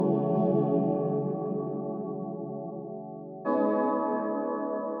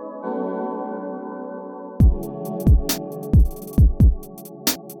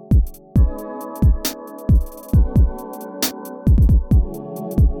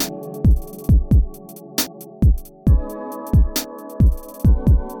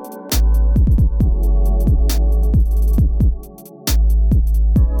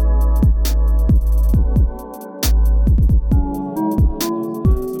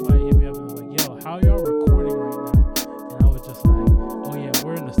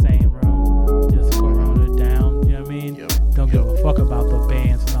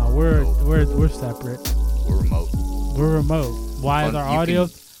we're separate. We're remote. We're remote. Why is Fun- our you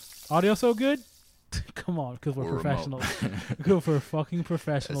audio so good? Come on, because we're We're professionals. Because we're fucking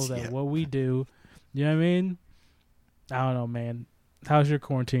professionals That's- at yeah. what we do. You know what I mean? I don't know, man. How's your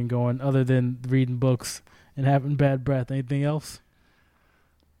quarantine going other than reading books and having bad breath? Anything else?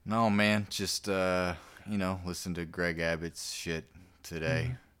 No, man. Just, listen to Greg Abbott's shit today.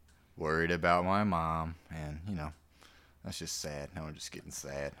 Mm-hmm. Worried about my mom. And, that's just sad. Now I'm just getting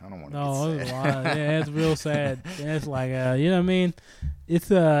sad. I don't want to No, get it's sad. a lot. Yeah, it's real sad. It's like, you know what I mean? It's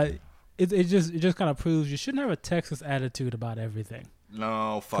it just kind of proves you shouldn't have a Texas attitude about everything.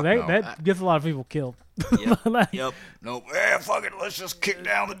 No, fuck 'Cause no. that gets a lot of people killed. Yep. Like, Yep. Nope. Fuck it. Let's just kick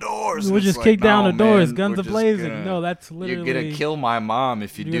down the doors. We'll And it's just kick down no, the doors, man, guns we're a just blazing. gonna- No, that's literally You're gonna kill my mom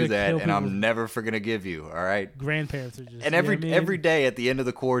if you You're do gonna that, kill and people. I'm never gonna give you. All right. grandparents are just. And you know what I mean? every day at the end of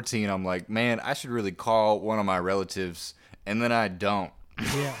the quarantine, I'm like, man, I should really call one of my relatives, and then I don't.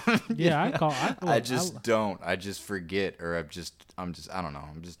 Yeah, I call. I just don't. I just forget, or I don't know.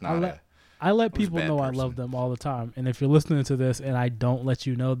 I'm just not. I let a people bad know I person. love them all the time. And if you're listening to this and I don't let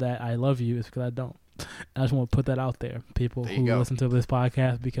you know that I love you, it's because I don't. I just want to put that out there. People There you who go. listen to this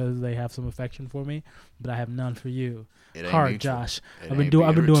podcast because they have some affection for me, but I have none for you. It ain't Hard, mutual. Josh. It I've been ain't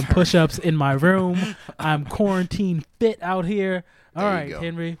doing being returned. push-ups in my room. I'm quarantine fit out here. All There you right, go.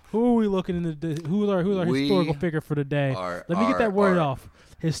 Henry. Who are we looking into? Who's our We historical figure for the day? are- Let me get are- that word are- off.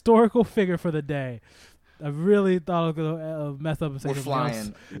 Historical figure for the day. I really thought I was gonna mess up and say We're something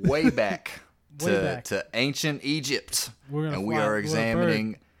else. flying way back Way back. to ancient Egypt, We're gonna and we fly- are we're a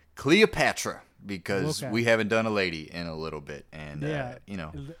examining Cleopatra because Okay. we haven't done a lady in a little bit, and Yeah.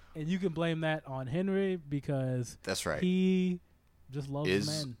 And you can blame that on Henry because that's right. he just loves Is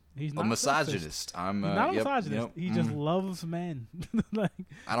men. He's a not sexist. misogynist. I'm He's not a yep, misogynist. yep, He just loves men. Like,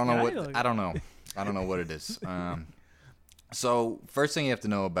 I don't know Yeah, what I know. I don't know. I don't know what it is. So first thing you have to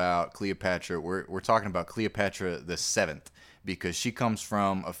know about Cleopatra, we're talking about Cleopatra the Seventh because she comes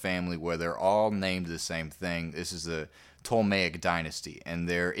from a family where they're all named the same thing. This is the Ptolemaic dynasty, and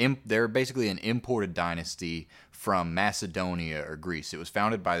they're basically an imported dynasty from Macedonia or Greece. It was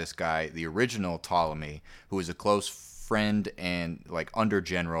founded by this guy, the original Ptolemy, who was a close friend and like under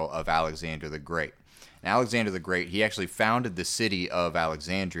general of Alexander the Great. And Alexander the Great, he actually founded the city of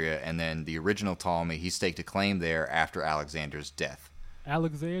Alexandria, and then the original Ptolemy, he staked a claim there after Alexander's death.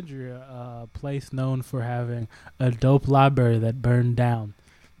 Alexandria, a place known for having a dope library that burned down.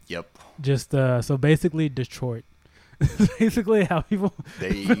 Yep. Just so basically Detroit. Basically how people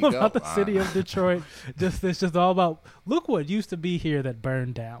There you feel go. about the city of Detroit. It's just all about look what used to be here that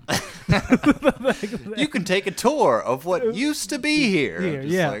burned down. You can take a tour of what used to be here. Here,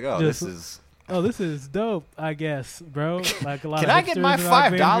 Just yeah, like, oh, just- this is... Oh, this is dope, I guess, bro. Like a lot Can of I get my hipsters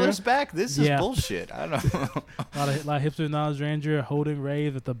in $5 Alexandria. back? This is Yeah. bullshit. I don't know. A lot of hipsters in Alexandria holding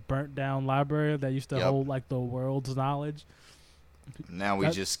raves at the burnt down library that used to Yep. hold like the world's knowledge. Now we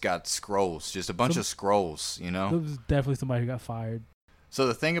That- just got scrolls, just a bunch of scrolls, you know? There was definitely somebody who got fired. So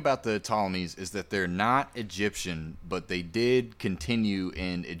the thing about the Ptolemies is that they're not Egyptian, but they did continue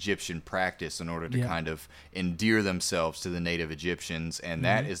in Egyptian practice in order to Yeah. kind of endear themselves to the native Egyptians, and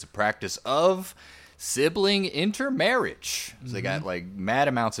that Mm-hmm. is the practice of sibling intermarriage. So they Mm-hmm. got like mad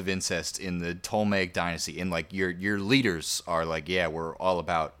amounts of incest in the Ptolemaic dynasty, and like your leaders are like, yeah, we're all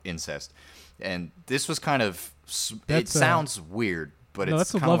about incest. And this was kind of it That's, sounds weird, but No, it's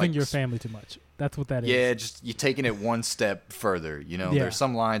that's kind of loving like your family too much. That's what that is. yeah, just you taking it one step further. You know, Yeah. there's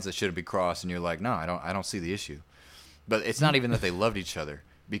some lines that should be crossed, and you're like, no, I don't see the issue. But it's not even that they loved each other,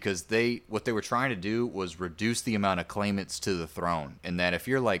 because what they were trying to do was reduce the amount of claimants to the throne, and that if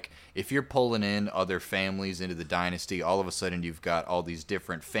you're pulling in other families into the dynasty, all of a sudden you've got all these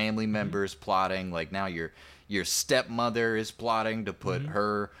different family members plotting. Like now your stepmother is plotting to put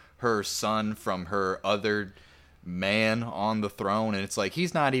her son from her other man on the throne, and it's like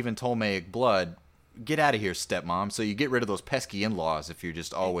he's not even Ptolemaic blood. Get out of here, stepmom. So you get rid of those pesky in-laws if you're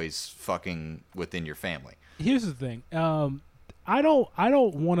just always fucking within your family. Here's the thing. I don't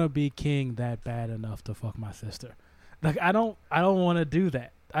want to be king that bad enough to fuck my sister. Like I don't want to do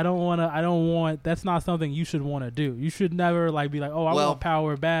that. I don't want. That's not something you should want to do. You should never like be like, oh, I Well, want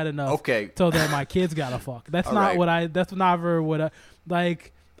power bad enough. okay. So that my kids gotta fuck. That's All not right. what I. That's never what I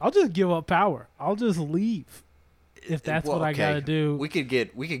like. I'll just give up power. I'll just leave. If that's Well, what I okay, gotta do. we could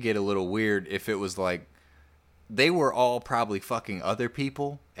get a little weird if it was like they were all probably fucking other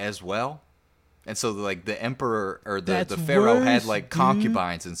people as well. And so like the emperor or the That's pharaoh had worse, like dude.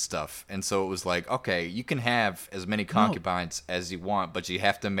 concubines and stuff. And so it was like, okay, you can have as many concubines as you want, but you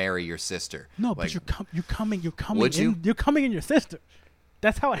have to marry your sister. No, like, but you're coming. Would you? You're coming in your sister.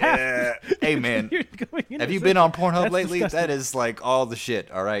 That's how it happens. Hey, man. You're going into Have you been on Pornhub That's lately? disgusting. That is like all the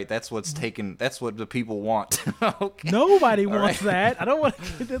shit. All right, that's what's taken. That's what the people want. Okay. Nobody All wants right. that. I don't want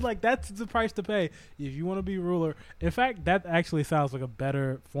to get it. Like, that's the price to pay if you want to be ruler. In fact, that actually sounds like a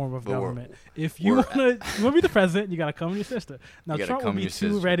better form of But we're- government. If you want to be the president, you got to come with your sister. Now, You gotta Trump come would be with too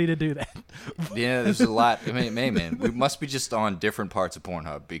your sister. ready to do that. Yeah, there's a lot. I mean, man, we must be just on different parts of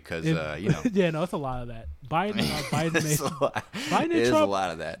Pornhub because you know. Yeah, no, it's a lot of that. Biden There's made, a lot. Biden and There's a Trump-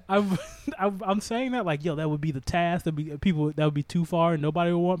 lot of that. I'm saying that like, yo, that would be the task. That be people. That would be too far, and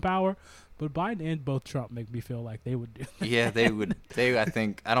nobody would want power. But Biden and both Trump make me feel like they would do. Yeah, they would. I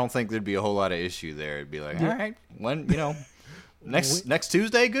don't think there'd be a whole lot of issue there. It'd be like, all right, when next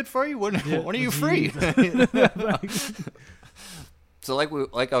Tuesday, good for you. When are you free? So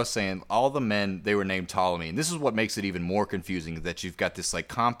like I was saying, all the men, they were named Ptolemy, and this is what makes it even more confusing, is that you've got this like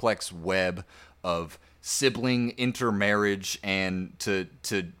complex web of sibling intermarriage, and to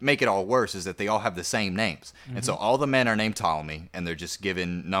make it all worse is that they all have the same names. And so all the men are named Ptolemy, and they're just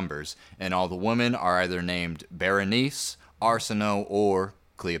given numbers, and all the women are either named Berenice, Arsinoe, or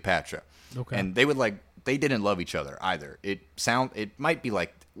Cleopatra. Okay. And they didn't love each other either. It might be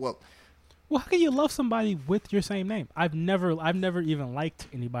like, well, Well, how can you love somebody with your same name? I've never even liked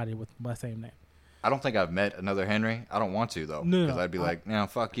anybody with my same name. I don't think I've met another Henry. I don't want to though, No, because I'd be like, no,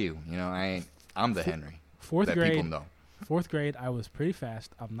 fuck you. I'm the Henry. Fourth that grade, people know. Fourth grade, I was pretty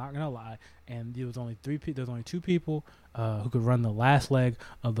fast. I'm not gonna lie, and there was only there's only two people who could run the last leg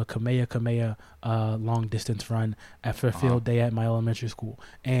of the Kamehameha long distance run after field day at my elementary school,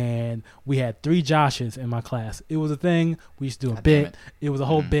 and we had 3 Joshes in my class. It was a thing. We used to do a God damn bit. it. It was a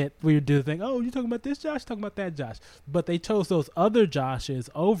whole bit. We would do the thing. Oh, you talking about this Josh? Talking about that Josh? But they chose those other Joshes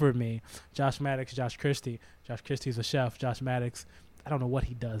over me. Josh Maddox, Josh Christie. Josh Christie's a chef. Josh Maddox, I don't know what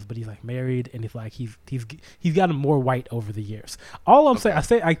he does, but he's like married, and he's like he's gotten more white over the years. All I'm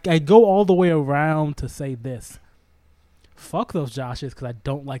saying, I go all the way around to say this: fuck those Joshes, because I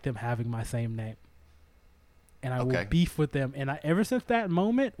don't like them having my same name, and I will Okay. beef with them. And ever since that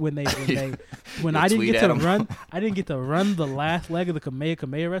moment when I didn't You'll get tweet to at 'em. run, I didn't get to run the last leg of the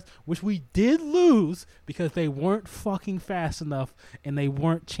Kamehameha rest, which we did lose because they weren't fucking fast enough and they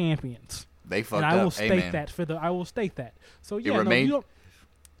weren't champions. They fucked And I will up. Hey, state man. that I will state that. So It yeah, no, remained-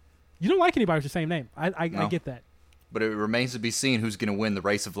 you don't like anybody with your same name. I No. get that. But it remains to be seen who's going to win the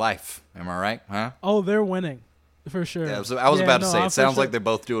race of life. Am I right? Huh? Oh, they're winning, for sure. Yeah, I was about to say, I'm it sounds for like they're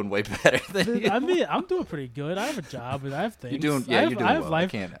both doing way better than sure. you. I mean, I'm doing pretty good. I have a job and I have things. You're doing I have well. I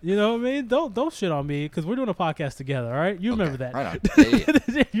life. can't. You know what I mean? Don't shit on me because we're doing a podcast together. All right, you remember that. Right on.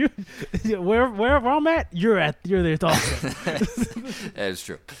 Yeah, yeah. Wherever I'm at, you're there talking. That is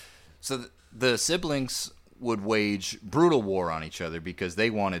true. So the siblings would wage brutal war on each other because they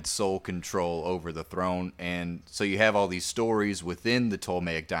wanted sole control over the throne. And so you have all these stories within the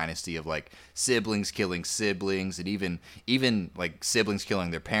Ptolemaic dynasty of like siblings killing siblings, and even like siblings killing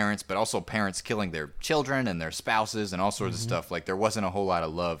their parents, but also parents killing their children and their spouses and all sorts of stuff. Like there wasn't a whole lot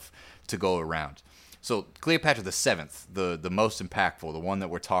of love to go around. So Cleopatra the Seventh, the most impactful, the one that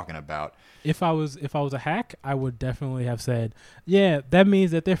we're talking about. If I was a hack, I would definitely have said, yeah, that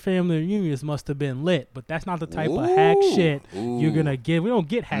means that their family reunions must have been lit. But that's not the type of hack shit you're gonna give. We don't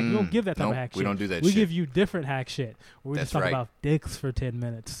get hack. We don't give that type of Nope, hack shit. we don't do that We shit. give you different hack shit. Where we That's just talk right. about dicks for 10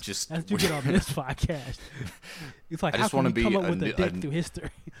 minutes. Just- That's what you get on this podcast. It's like, I how just can wanna we be come up a with a new- dick a- through history?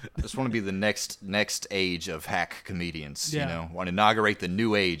 I just want to be the next age of hack comedians. Yeah. You know, want to inaugurate the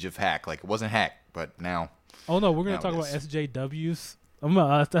new age of hack. Like it wasn't hack, but now. Oh no, we're gonna Now talk it about is. SJWs.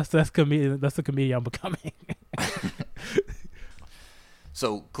 That's comedian. That's the comedian I'm becoming.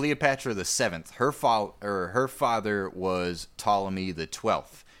 So Cleopatra the Seventh, her father was Ptolemy the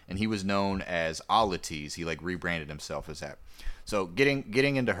 12th, and he was known as Auletes. He like rebranded himself as that. So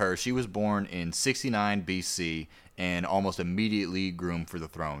getting into her, she was born in 69 BC and almost immediately groomed for the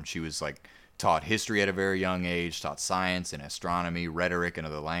throne. She was like taught history at a very young age, taught science and astronomy, rhetoric, and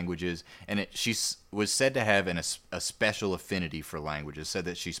other languages. And she was said to have a special affinity for languages. Said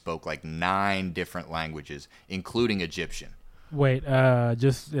that she spoke like 9 different languages, including Egyptian. Wait, I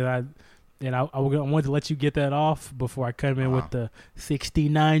wanted to let you get that off before I come in with the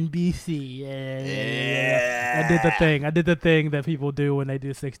 69 BC. Yeah. I did the thing that people do when they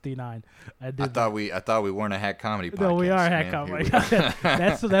do 69. I thought we weren't a hack comedy podcast. No, we are a hack man. comedy. Here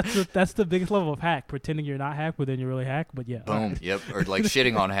we that's the biggest level of hack. Pretending you're not hack, but then you're really hack. But yeah. Boom. Yep. Or like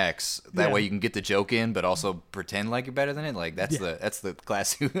shitting on hacks. That Yeah. way you can get the joke in, but also pretend like you're better than it. Like that's the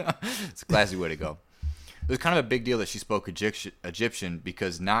classy. It's a classy way to go. It was kind of a big deal that she spoke Egyptian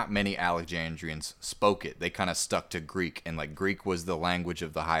because not many Alexandrians spoke it. They kind of stuck to Greek, and like Greek was the language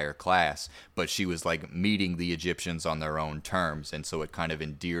of the higher class, but she was like meeting the Egyptians on their own terms, and so it kind of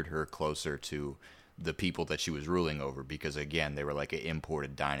endeared her closer to the people that she was ruling over because, again, they were like an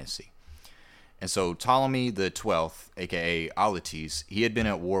imported dynasty. And so Ptolemy the 12th, a.k.a. Auletes, he had been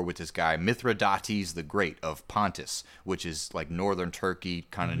at war with this guy, Mithridates the Great of Pontus, which is like northern Turkey,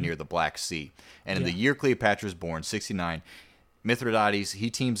 kind of near the Black Sea. And in the year Cleopatra was born, 69, Mithridates,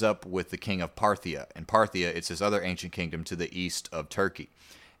 he teams up with the king of Parthia. And Parthia, it's this other ancient kingdom to the east of Turkey.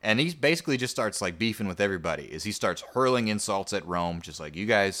 And he basically just starts like beefing with everybody. He starts hurling insults at Rome, just like, you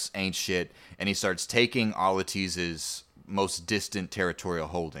guys ain't shit. And he starts taking Auletes's most distant territorial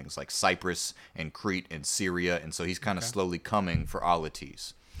holdings like Cyprus and Crete and Syria, and so he's kind of slowly coming for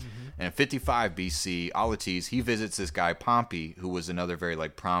Auletes. And in 55 BC, Auletes, he visits this guy Pompey, who was another very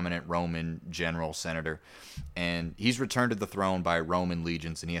like prominent Roman general senator, and he's returned to the throne by Roman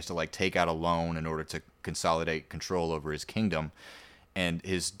legions, and he has to like take out a loan in order to consolidate control over his kingdom. And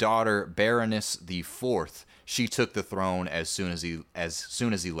his daughter Berenice the Fourth, she took the throne as soon as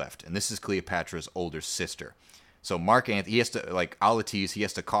he left, and this is Cleopatra's older sister. So Mark Antony, he has to, like Auletes, he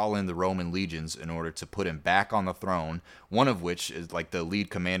has to call in the Roman legions in order to put him back on the throne, one of which is like the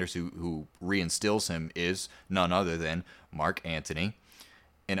lead commanders who reinstills him is none other than Mark Antony.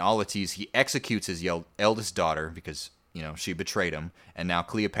 And Auletes, he executes his eldest daughter because, you know, she betrayed him, and now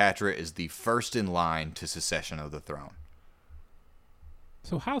Cleopatra is the first in line to succession of the throne.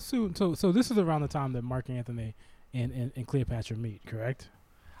 So how soon? So this is around the time that Mark Antony and Cleopatra meet, correct?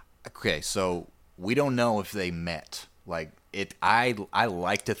 Okay, so we don't know if they met. Like I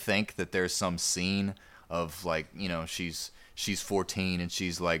like to think that there's some scene of like, you know, she's 14 and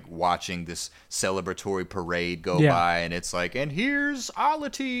she's like watching this celebratory parade go by, and it's like, and here's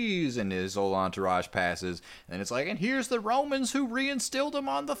Auletes, and his whole entourage passes, and it's like, and here's the Romans who reinstilled him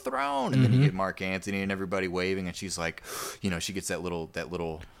on the throne, and then you get Mark Antony and everybody waving, and she's like, you know, she gets that little.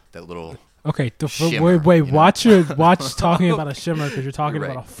 Okay, shimmer, wait. You know? Watch talking about a shimmer because you're talking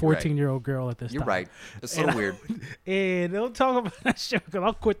about a 14-year-old girl at this time. You're right. It's so weird. And don't talk about that shimmer because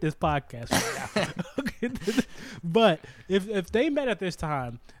I'll quit this podcast right now. Okay. But if they met at this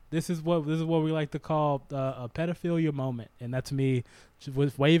time, this is what we like to call a pedophilia moment, and that's me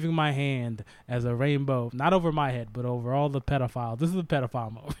with waving my hand as a rainbow, not over my head, but over all the pedophiles. This is a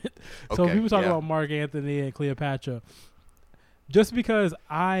pedophile moment. So people talk about Mark Antony and Cleopatra. Just because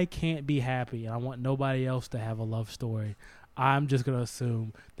I can't be happy and I want nobody else to have a love story, I'm just going to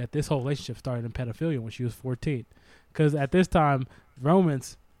assume that this whole relationship started in pedophilia when she was 14. Because at this time,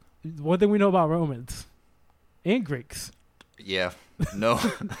 Romans, one thing we know about Romans and Greeks. Yeah. No.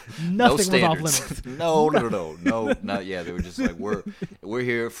 Nothing no was off limits. No, not yeah. They were just like, we're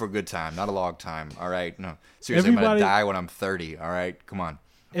here for a good time, not a long time. All right. No. Seriously, I'm going to die when I'm 30. All right. Come on.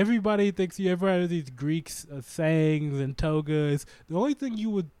 Everybody thinks you ever have these Greeks sayings and togas. The only thing you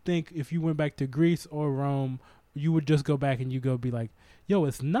would think if you went back to Greece or Rome, you would just go back and you go be like, yo,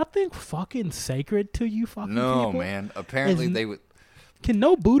 is nothing fucking sacred to you fucking people? No, man. Apparently they would. Can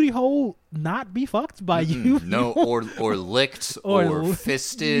no booty hole not be fucked by you? No, or licked or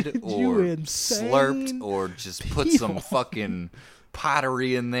fisted or slurped or just put some fucking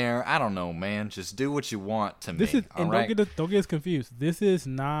pottery in there. I don't know, man. Just do what you want to me. Don't get us confused. This is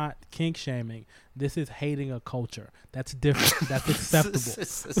not kink shaming. This is hating a culture. That's different. That's acceptable.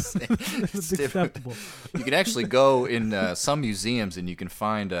 It's acceptable. You can actually go in some museums and you can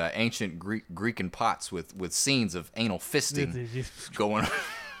find ancient Greek pots with scenes of anal fisting going on.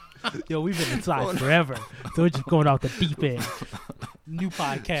 Yo, we've been inside forever, so we're just going out the deep end. New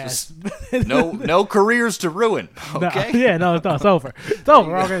podcast. No careers to ruin. Okay. No, it's over. It's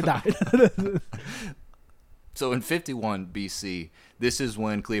over. We're all gonna die. So in 51 BC, this is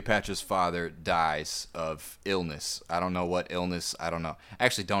when Cleopatra's father dies of illness. I don't know what illness. I don't know. I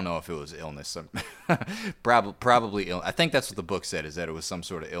actually don't know if it was illness. Probably ill. I think that's what the book said, is that it was some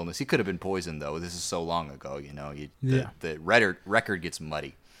sort of illness. He could have been poisoned, though. This is so long ago, you know. The record gets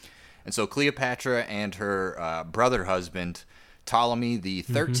muddy. And so Cleopatra and her brother husband, Ptolemy the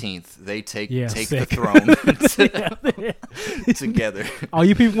 13th, they take the throne together. All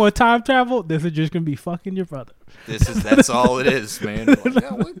you people want time travel? This is just gonna be fucking your brother. That's all it is, man. Like,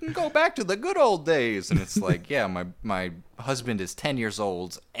 yeah, we can go back to the good old days, and it's like, yeah, my husband is 10 years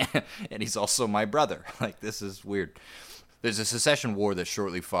old, and he's also my brother. Like, this is weird. there's a secession war that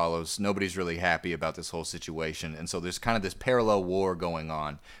shortly follows. Nobody's really happy about this whole situation. And so there's kind of this parallel war going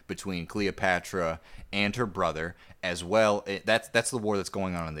on between Cleopatra and her brother, as well. That's the war that's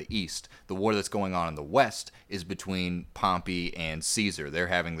going on in the east. The war that's going on in the west is between Pompey and Caesar. They're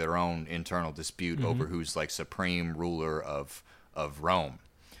having their own internal dispute over who's like supreme ruler of Rome.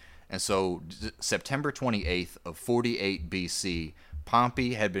 And so September 28th of 48 BC,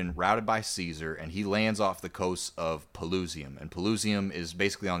 Pompey had been routed by Caesar, and he lands off the coast of Pelusium. And Pelusium is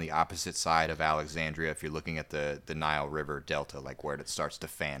basically on the opposite side of Alexandria if you're looking at the Nile River Delta, like where it starts to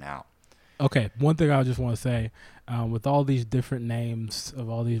fan out. Okay, one thing I just want to say, with all these different names of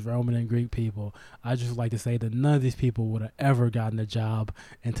all these Roman and Greek people, I just like to say that none of these people would have ever gotten a job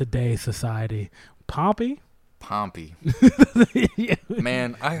in today's society. Pompey? Yeah.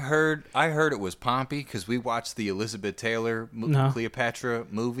 Man, I heard it was Pompey because we watched the Elizabeth Taylor Cleopatra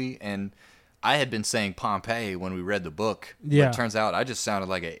movie, and I had been saying Pompeii when we read the book. Yeah. But it turns out I just sounded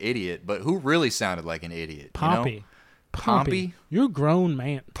like an idiot. But who really sounded like an idiot? Pompey. You know? Pompey. You're a grown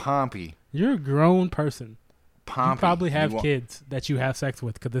man. Pompey. You're a grown person. Pompey. You probably have kids that you have sex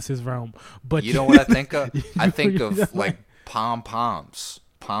with because this is Rome. But you know what I think of? I think of like pom-poms.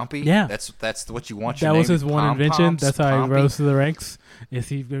 Pompey? Yeah. That's what you want your That name was his to be? one invention. That's how Pompey? he rose to the ranks. Is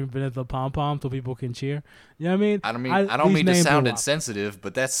he invented the pom-pom so people can cheer? You know what I mean? I don't mean to these sound names are insensitive,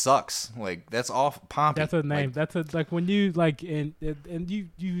 but that sucks. Like, that's off Pompey. That's a name. Like, That's a like when you like and you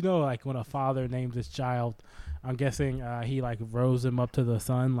know like when a father names his child, I'm guessing he like rose him up to the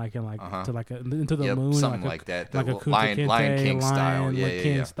sun, like in like to like into the moon, something like that. like a Lion King style,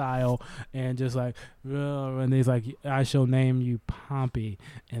 King style, and just like and he's like, I shall name you Pompey,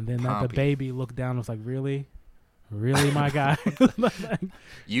 and then the baby looked down and was like, really, my guy, like,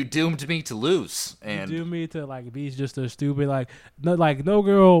 you doomed me to lose, and you doomed me to like be just a stupid no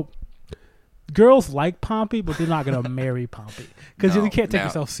girl. Girls like Pompey, but they're not gonna marry Pompey because you can't take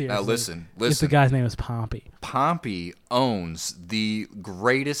yourself seriously. Now listen. If the guy's name is Pompey. Pompey owns the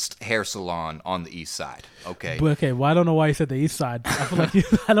greatest hair salon on the east side. Okay. But okay, well I don't know why you said the east side. I feel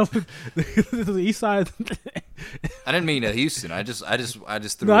like I don't. The east side. I didn't mean Houston. I just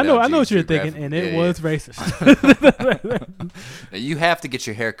threw. No, it out I know what you're thinking, and it was racist. Now, you have to get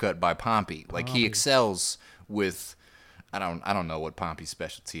your hair cut by Pompey. Like he excels with. I don't know what Pompey's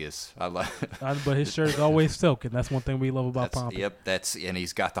specialty is. But his shirt is always silk, and that's one thing we love about Pompey. Yep, and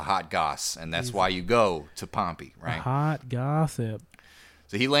he's got the hot goss, and that's why you go to Pompey, right? Hot gossip.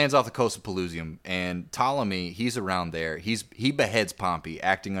 So he lands off the coast of Pelusium, and Ptolemy, he's around there. He beheads Pompey,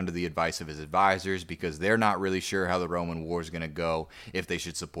 acting under the advice of his advisors, because they're not really sure how the Roman war is going to go, if they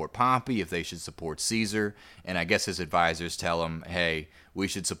should support Pompey, if they should support Caesar. And I guess his advisors tell him, hey, we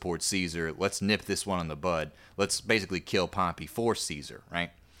should support Caesar. Let's nip this one in the bud. Let's basically kill Pompey for Caesar,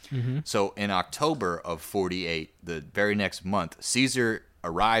 right? Mm-hmm. So in October of 48, the very next month, Caesar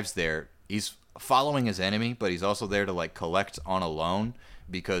arrives there. He's following his enemy, but he's also there to like collect on a loan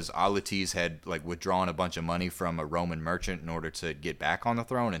because Auletes had like withdrawn a bunch of money from a Roman merchant in order to get back on the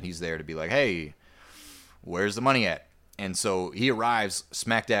throne, and he's there to be like, hey, where's the money at? And so he arrives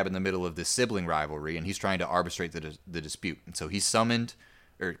smack dab in the middle of this sibling rivalry, and he's trying to arbitrate the dispute. And so he's summoned,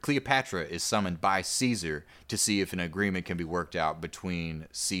 or Cleopatra is summoned by Caesar to see if an agreement can be worked out between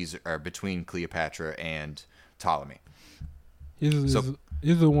Cleopatra and Ptolemy. Here's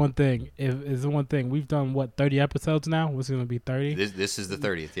the one thing. Is the one thing we've done. What 30 episodes now? What's going to be 30? This is the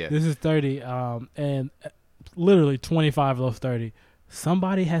 30th. Yeah. This is 30. And literally 25 of those 30.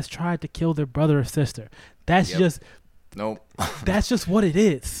 Somebody has tried to kill their brother or sister. That's just. Nope. That's just what it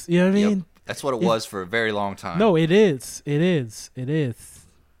is. You know what I mean? That's what it was for a very long time. No, it is. It is. It is.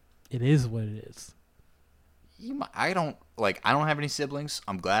 It is what it is. I don't have any siblings.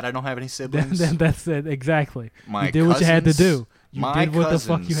 I'm glad I don't have any siblings. That's it. Exactly. My you did what you had to do. You did what the cousins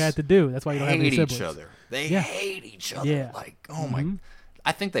fuck you had to do. That's why you don't have any siblings. Hate each other. They hate each other. Yeah. Like, oh my.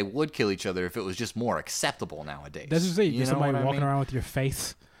 I think they would kill each other if it was just more acceptable nowadays. That's just it. You get somebody walking around with your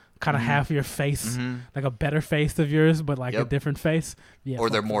face, kind of half your face, like a better face of yours, but like a different face. Yeah, or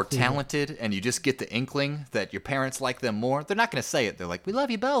they're more talented, and you just get the inkling that your parents like them more. They're not going to say it. They're like, "We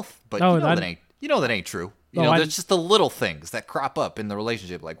love you both," but you know that ain't true. There's just the little things that crop up in the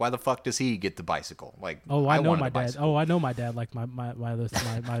relationship. Like, why the fuck does he get the bicycle? Like, I know my dad. Oh, I know my dad. Like my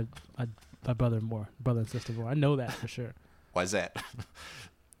brother and sister more. I know that for sure. Why's that?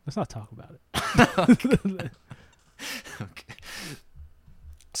 Let's not talk about it. Okay.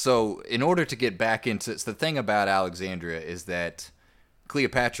 So, in order to get back into the thing about Alexandria is that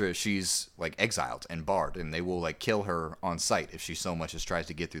Cleopatra, she's like exiled and barred, and they will like kill her on sight if she so much as tries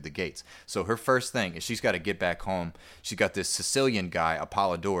to get through the gates. So her first thing is she's got to get back home. She's got this Sicilian guy,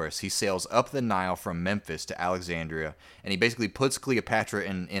 Apollodorus. He sails up the Nile from Memphis to Alexandria, and he basically puts Cleopatra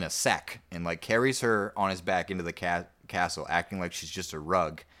in a sack and like carries her on his back into the castle, acting like she's just a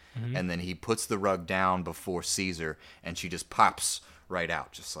rug. And then he puts the rug down before Caesar, and she just pops right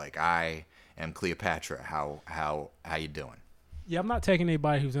out, just like, I am Cleopatra. How you doing? Yeah, I'm not taking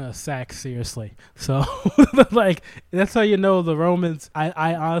anybody who's in a sack seriously. So, like, that's how you know the Romans.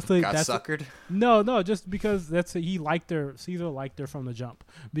 I honestly Got suckered? No, just because he liked her. Caesar liked her from the jump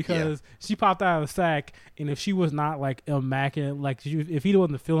because she popped out of the sack, and if she was not like immaculate, like if he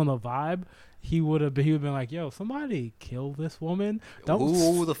wasn't feeling the vibe, he would have been like, "Yo, somebody kill this woman!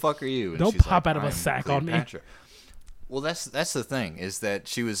 Who the fuck are you?" And don't pop out of a sack on me. Well, that's the thing, is that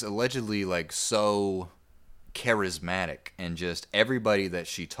she was allegedly like so charismatic, and just everybody that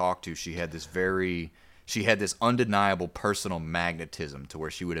she talked to, she had this undeniable personal magnetism to where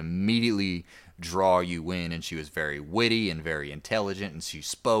she would immediately draw you in, and she was very witty and very intelligent, and she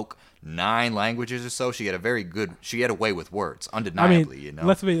spoke 9 languages or so. She had a way with words, undeniably. I mean, you know,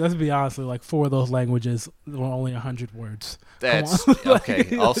 let's be honest. Like 4 of those languages were only 100 words. That's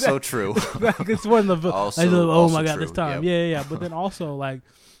okay. Also true. It's one of the also my god, true. this time, yeah. But then also, like,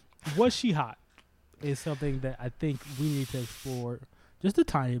 was she hot? Is something that I think we need to explore just a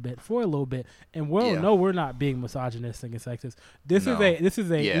tiny bit, for a little bit. And we're not being misogynistic and sexist. This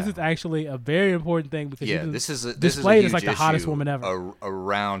is actually a very important thing, because this is a displayed huge as like the hottest issue woman ever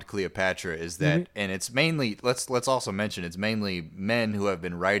around Cleopatra. Is that, and it's mainly let's also mention it's mainly men who have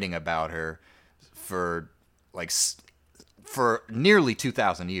been writing about her for nearly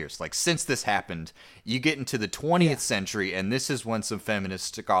 2,000 years. Like, since this happened, you get into the 20th century, and this is when some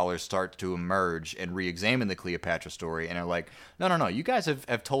feminist scholars start to emerge and re-examine the Cleopatra story, and are like, no, you guys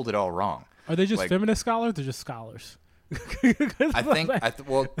have told it all wrong. Are they just feminist scholars or just scholars?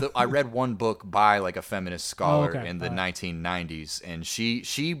 I read one book by like a feminist scholar in the 1990s, and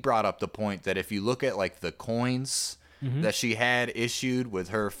she brought up the point that if you look at like the coins that she had issued with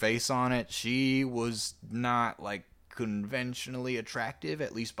her face on it, she was not like conventionally attractive,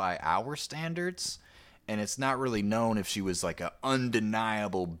 at least by our standards, and it's not really known if she was like an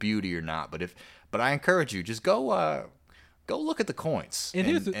undeniable beauty or not. But I encourage you, just go look at the coins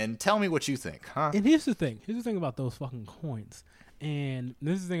and tell me what you think, huh? And here's the thing about those fucking coins, and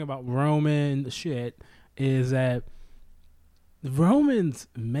this is the thing about Roman shit, is that the Romans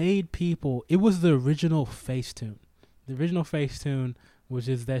made people. It was the original Facetune. The original Facetune, which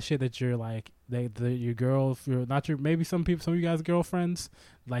is that shit that you're like, your girl, maybe some of you guys' girlfriends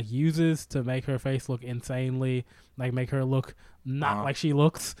like uses to make her face look insanely, like make her look not like she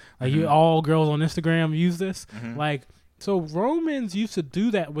looks. Like all girls on Instagram use this. Like, so Romans used to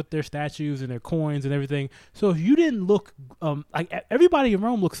do that with their statues and their coins and everything. So if you didn't look, like everybody in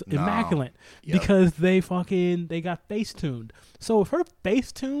Rome looks immaculate because they got face tuned. So if her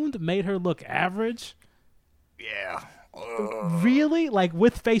face tuned made her look average, really? Like,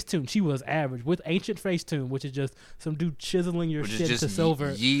 with Facetune, she was average. With ancient Facetune, which is just some dude chiseling your shit to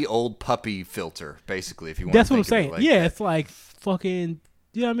silver. Ye old puppy filter, basically, if you want That's to what I'm saying. like It's like fucking,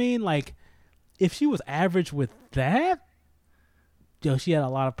 you know what I mean? Like, if she was average with that, she had a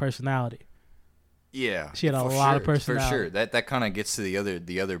lot of personality. Yeah. She had a lot of personality. For sure. That kind of gets to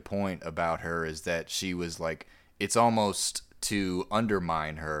the other point about her, is that she was like, it's almost to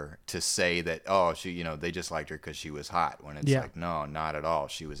undermine her to say that, she, they just liked her because she was hot, when it's like, no, not at all.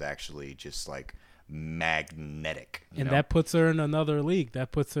 She was actually just like magnetic. And that puts her in another league.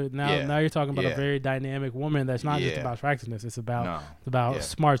 That puts her now you're talking about a very dynamic woman that's not just about attractiveness. It's about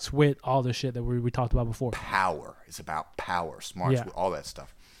smarts, wit, all the shit that we talked about before. Power. It's about power, smarts, all that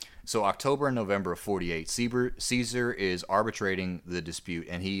stuff. So October and November of 48, Caesar is arbitrating the dispute,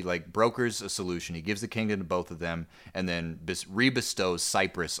 and he like brokers a solution. He gives the kingdom to both of them, and then re-bestows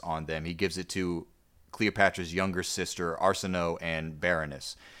Cyprus on them. He gives it to Cleopatra's younger sister, Arsinoe, and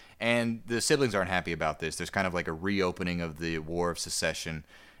Berenice. And the siblings aren't happy about this. There's kind of like a reopening of the War of Secession,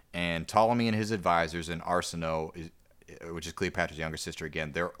 and Ptolemy and his advisors and Arsinoe, which is Cleopatra's younger sister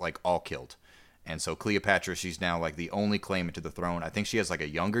again, they're like all killed. And so Cleopatra, she's now like the only claimant to the throne. I think she has like a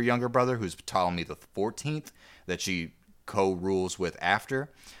younger brother who's Ptolemy the 14th that she co-rules with after.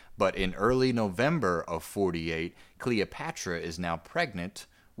 But in early November of 48, Cleopatra is now pregnant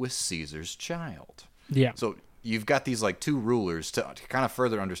with Caesar's child. Yeah. So you've got these like two rulers to kind of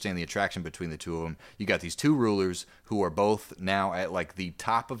further understand the attraction between the two of them. You got these two rulers who are both now at like the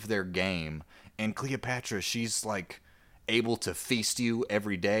top of their game. And Cleopatra, she's like able to feast you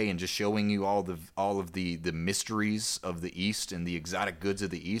every day and just showing you all of the mysteries of the East and the exotic goods of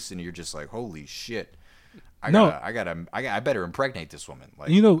the East, and you're just like, holy shit. I better impregnate this woman. Like,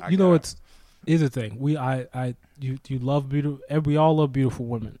 here's the thing. You love beautiful. We all love beautiful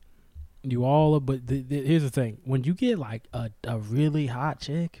women. You all, but here's the thing: when you get like a really hot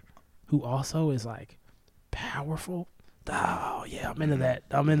chick, who also is like powerful, oh yeah, I'm into that.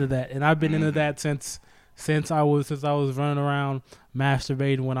 And I've been into that since I was running around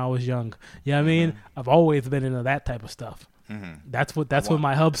masturbating when I was young. You know what I mean? I've always been into that type of stuff. That's what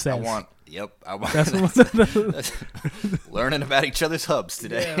my hub says. Learning about each other's hubs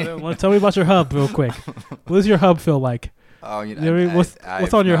today. Yeah, tell me about your hub real quick. What does your hub feel like? Oh,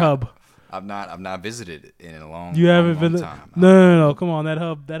 what's on your hub? I've not visited in a long. You haven't long been time. No. Come on,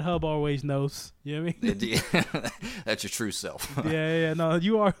 that hub always knows. You know what I mean? That's your true self. Yeah. No,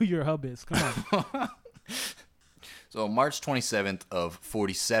 you are who your hub is. Come on. So March 27th of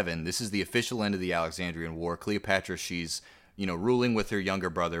 47, this is the official end of the Alexandrian War. Cleopatra, she's ruling with her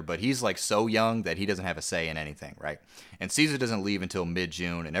younger brother, but he's like so young that he doesn't have a say in anything, right? And Caesar doesn't leave until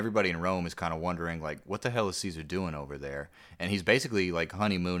mid-June, and everybody in Rome is kind of wondering, like, what the hell is Caesar doing over there? And he's basically like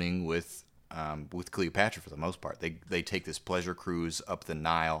honeymooning with Cleopatra for the most part. They take this pleasure cruise up the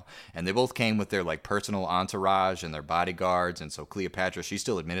Nile, and they both came with their like personal entourage and their bodyguards. And so Cleopatra, she's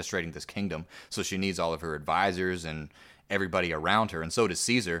still administrating this kingdom, so she needs all of her advisors and everybody around her, and so does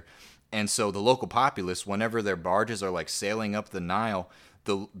Caesar. And so the local populace, whenever their barges are like sailing up the Nile,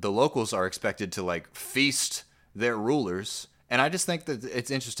 the locals are expected to like feast their rulers. And I just think that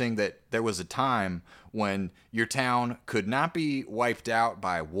it's interesting that there was a time when your town could not be wiped out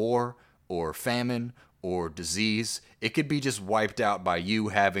by war or famine or disease. It could be just wiped out by you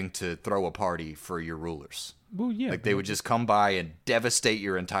having to throw a party for your rulers. Well, yeah. Like they would just come by and devastate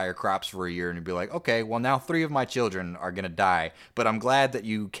your entire crops for a year, and you'd be like, okay, well now 3 of my children are gonna die, but I'm glad that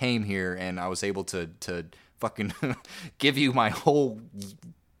you came here and I was able to fucking give you my whole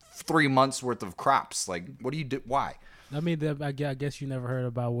 3 months worth of crops. Like, what do you do? Why? I mean, I guess you never heard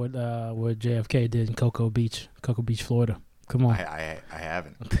about what JFK did in Cocoa Beach, Florida. Come on. I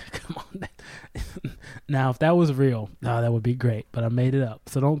haven't. Come on. Now, if that was real, that would be great. But I made it up.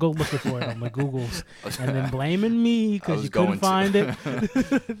 So don't go looking for it on the Googles and then blaming me because you couldn't find it.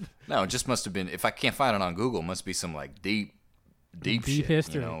 No, it just must have been. If I can't find it on Google, it must be some like deep shit,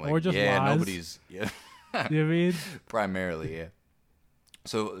 history, like, or just lies. Nobody's. Yeah. You know what I mean? Primarily, yeah.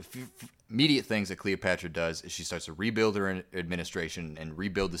 So immediate things that Cleopatra does is she starts to rebuild her administration and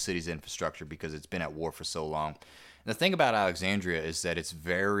rebuild the city's infrastructure because it's been at war for so long. And the thing about Alexandria is that it's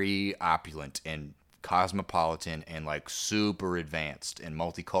very opulent and cosmopolitan and like super advanced and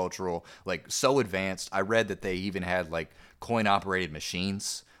multicultural, like so advanced. I read that they even had like coin operated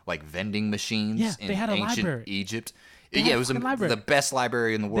machines, like vending machines in ancient Egypt. It was the best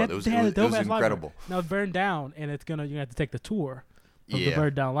library in the world. It was incredible. Now it's burned down, and you have to take the tour of the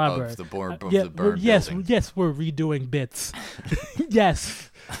burned down library. Of the burned building. Yes, we're redoing bits. Yes.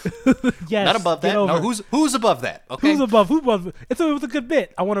 Yes. Not above that. No, who's above that? Okay. Who's above? It was a good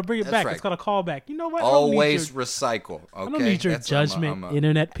bit. I want to bring it back. Right. It's got a callback. You know what? Always recycle. Okay. I don't need your judgment,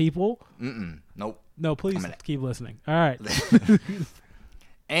 internet people. Nope. No, please keep listening. All right.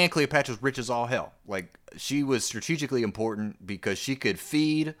 And Cleopatra's rich as all hell. Like, she was strategically important because she could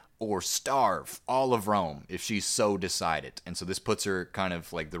feed or starve all of Rome if she so decided. And so this puts her kind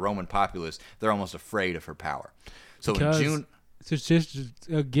of like the Roman populace, they're almost afraid of her power. So in June... It's just,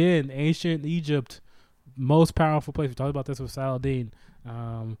 again, ancient Egypt, most powerful place. We talked about this with Saladin.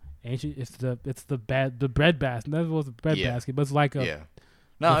 It's the bread basket. That was the bread basket, but it's like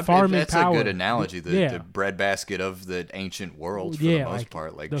that's a good analogy. The breadbasket of the ancient world for the most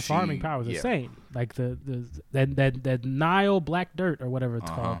part. Like the farming power is insane. Like that Nile black dirt or whatever it's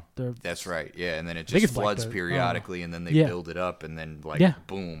called. That's right. Yeah, and then it just floods periodically, and then they build it up, and then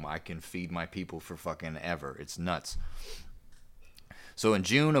boom, I can feed my people for fucking ever. It's nuts. So in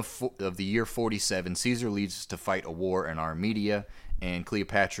June of the year 47, Caesar leaves to fight a war in Armenia, and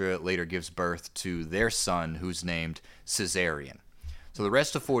Cleopatra later gives birth to their son, who's named Caesarion. So the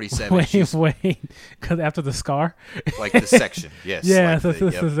rest of 47... Wait, because after the scar? Like the section, yes. Yeah, like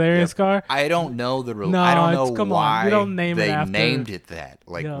the Caesarian scar? I don't know I don't know why they named it that.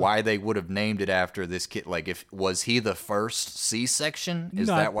 Like, why they would have named it after this kid. Like, was he the first C-section? Is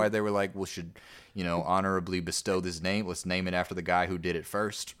that why they were like, well, should... honorably bestow this name. Let's name it after the guy who did it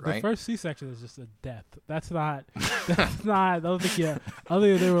first, right? The first C-section is just a death. That's not. I don't think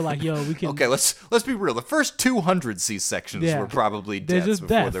they were like, yo, we can. Okay, let's be real. The first 200 C-sections were probably deaths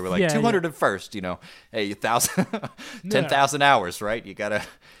before they were like 201st. Hey, 10,000 hours, right? You gotta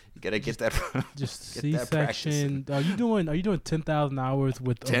Gotta get that. Just get that C-section. Are you doing 10,000 hours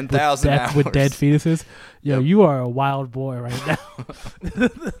with 10,000 hours with dead fetuses? Yo, Yep. you are a wild boy right now.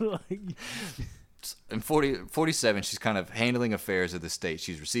 Like, In 47, she's kind of handling affairs of the state.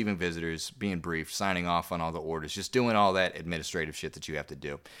 She's receiving visitors, being briefed, signing off on all the orders, just doing all that administrative shit that you have to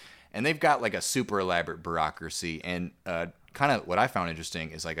do. And they've got like a super elaborate bureaucracy, and kind of what I found interesting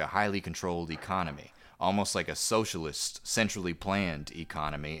is like a highly controlled economy, almost like a socialist, centrally planned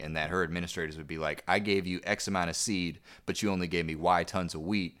economy, in that her administrators would be like, I gave you X amount of seed, but you only gave me Y tons of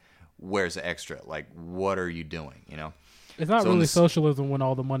wheat. Where's the extra? Like, what are you doing, you know? it's not So in really this- socialism when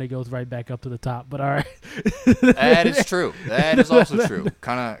all the money goes right back up to the top, but all right. That is true. That is also true.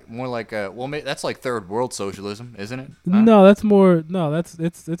 Kind of more like that's like third world socialism, isn't it? Huh? No, that's more. No, that's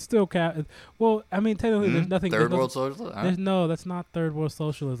it's still Well, I mean, technically, there's nothing. Third there's no- world socialism. Huh? There's no, that's not third world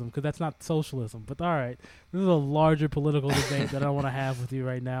socialism because that's not socialism. But all right, this is a larger political debate that I don't want to have with you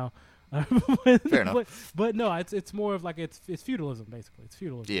right now. Fair enough. But no, it's more of like it's feudalism basically. It's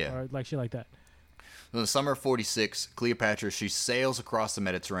feudalism, Yeah. or like shit like that. In the summer of 46, Cleopatra, she sails across the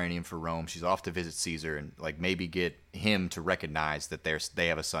Mediterranean for Rome. She's off to visit Caesar and like maybe get him to recognize that they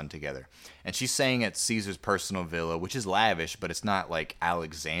have a son together. And she's staying at Caesar's personal villa, which is lavish, but it's not like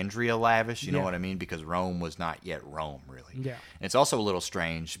Alexandria lavish, you know Yeah. what I mean? Because Rome was not yet Rome, really. Yeah. And it's also a little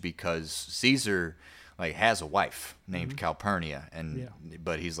strange because Caesar like has a wife named Calpurnia, and Yeah.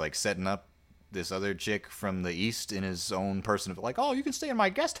 but he's like setting up this other chick from the east in his own personal, like, oh, you can stay in my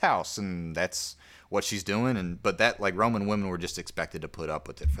guest house, and that's what she's doing. And but that, like, Roman women were just expected to put up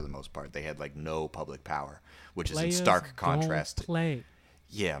with it for the most part. They had like no public power, which is in Players stark gonna contrast. Play.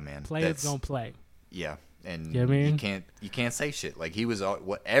 Yeah, man. Players that's- gonna play. Yeah, and You know what I mean? you can't say shit. Like, he was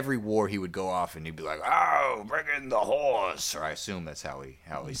every war he would go off and he'd be like, oh, bring in the horse, or I assume that's how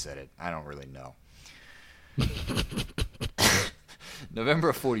he said it. I don't really know. November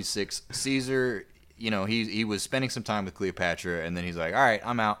of 46, Caesar, he was spending some time with Cleopatra, and then he's like, all right,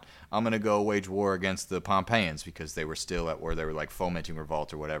 I'm out. I'm going to go wage war against the Pompeians because they were still at war. They were like fomenting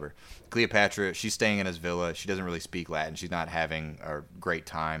revolt or whatever. Cleopatra, she's staying in his villa. She doesn't really speak Latin. She's not having a great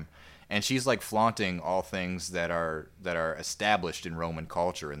time. And she's like flaunting all things that are established in Roman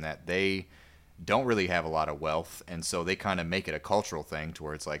culture, and that they don't really have a lot of wealth, and so they kind of make it a cultural thing to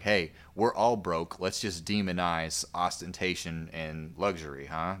where it's like, hey, we're all broke. Let's just demonize ostentation and luxury,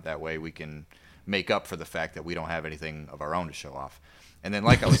 huh? That way we can make up for the fact that we don't have anything of our own to show off. And then,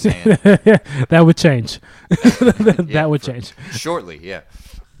 like I was saying, That would change. That would change. shortly, yeah.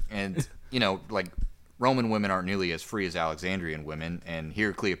 And, like, Roman women aren't nearly as free as Alexandrian women, and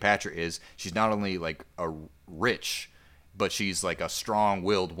here Cleopatra is. She's not only, like, a rich, but she's, like, a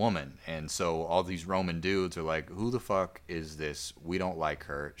strong-willed woman. And so all these Roman dudes are like, who the fuck is this? We don't like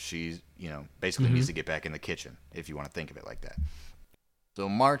her. She's, basically needs to get back in the kitchen, if you want to think of it like that. So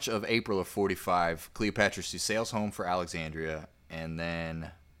March of April of 45, Cleopatra, she sails home for Alexandria, and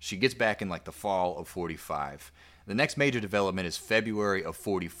then she gets back in like the fall of 45. The next major development is February of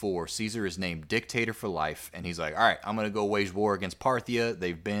 44. Caesar is named dictator for life, and he's like, all right, I'm going to go wage war against Parthia.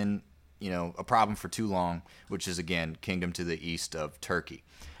 They've been, a problem for too long, which is, again, kingdom to the east of Turkey.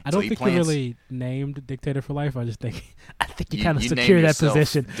 I don't think you're really named dictator for life. I think you kind of secure that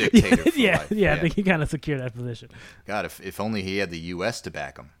position. Dictator for yeah, life. yeah, I think you kind of secure that position. God, if only he had the U.S. to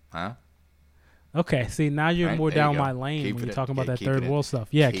back him, huh? Okay, see, now you're Right, more there you down go. my lane Keep when you're it- talking about yeah, that keeping third it- world stuff.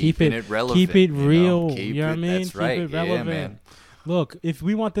 Yeah, keep keeping it it relevant, keep it you know, real. keep You know what I it- mean? that's Keep right. it Yeah, relevant. man. Look, if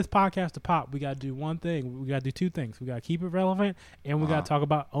we want this podcast to pop, we gotta do one thing. We gotta do two things. We gotta keep it relevant, and we gotta talk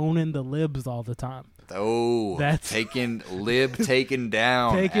about owning the libs all the time. Oh, That's- taking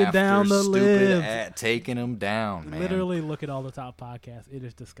down. Taking after down the stupid libs. taking them down, man. Literally, look at all the top podcasts. It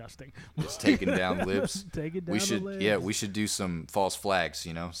is disgusting. Just taking down libs. Taking down We the should, libs. we should do some false flags.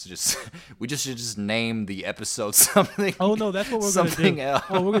 So just we just should just name the episode something. Oh no, that's what we're gonna do. something else.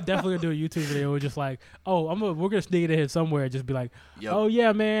 Oh, we're definitely gonna do a YouTube video. We're just like, we're gonna sneak it in here somewhere. And just be like, Yep. oh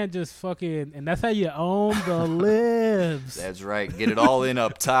yeah, man, just fucking, and that's how you own the libs. That's right. Get it all in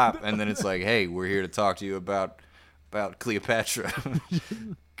up top, and then it's like, hey, we're here to talk to you about Cleopatra.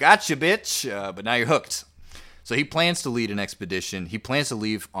 Gotcha, bitch. But now you're hooked. So he plans to lead an expedition. He plans to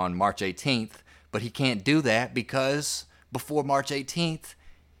leave on March 18th, but he can't do that because before March 18th,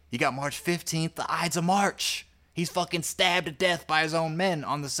 you got March 15th, the Ides of March. He's fucking stabbed to death by his own men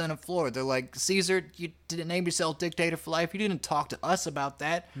on the Senate floor. They're like, Caesar, you didn't name yourself dictator for life. You didn't talk to us about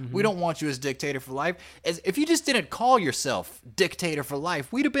that. We don't want you as dictator for life. If you just didn't call yourself dictator for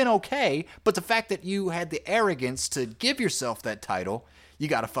life, we'd have been okay. But the fact that you had the arrogance to give yourself that title, you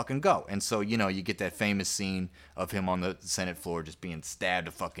gotta fucking go. And so, you get that famous scene of him on the Senate floor just being stabbed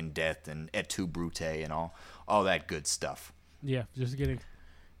to fucking death and et tu, Brute, and all that good stuff. Yeah, just getting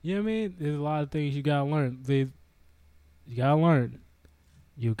You know what I mean? There's a lot of things you gotta learn. You gotta learn.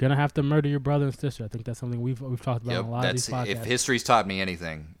 You're gonna have to murder your brother and sister. I think that's something we've talked about Yep, on a lot of these that's podcasts. if history's taught me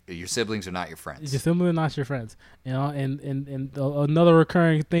anything, your siblings are not your friends. You're simply not your friends. You know, and another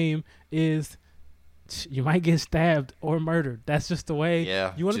recurring theme is you might get stabbed or murdered. That's just the way.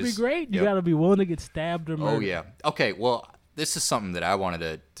 Yeah, You want to be just- great? You yep. got to be willing to get stabbed or murdered. Oh yeah. Okay. Well, this is something that I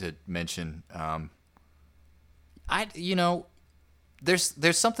wanted to mention.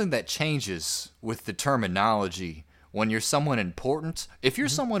 There's something that changes with the terminology when you're someone important. If you're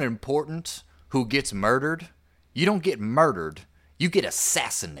someone important who gets murdered, you don't get murdered. You get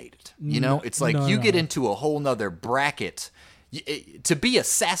assassinated. It's like you get into a whole nother bracket. To be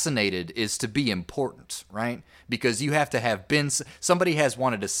assassinated is to be important, right? Because you have to have been, somebody has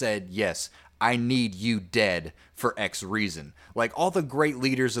wanted to said, yes, I need you dead for X reason. Like all the great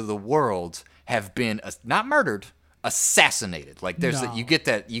leaders of the world have been not murdered, assassinated. Like you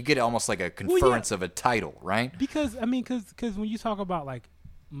get almost like a conference of a title, right? Because because when you talk about like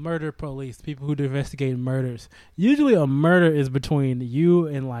murder police, people who investigate murders, usually a murder is between you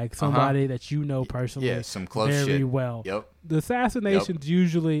and like somebody that you know personally, some close very shit. well. Yep. The assassinations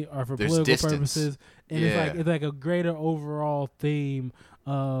usually are for There's political distance. purposes, and it's like a greater overall theme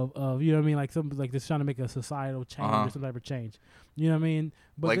of you know what I mean, like something like this trying to make a societal change or some type of change. You know what I mean?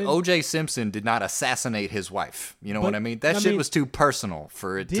 But Like then, O.J. Simpson did not assassinate his wife. You know But, what I mean? That I shit mean, was too personal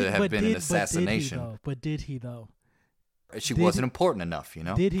for it to have been an assassination. But did he though? She did wasn't he- important enough, you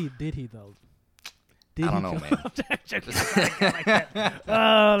know? Did he though? Did I don't he know, kill- like that.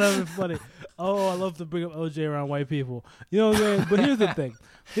 Oh, that was funny. Oh, I love to bring up OJ around white people. You know what I'm saying? But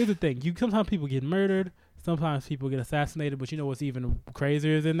here's the thing. You sometimes people get murdered. Sometimes people get assassinated. But you know what's even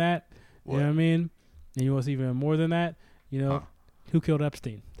crazier than that? What? You know what I mean? And you know what's even more than that? You know, Huh. who killed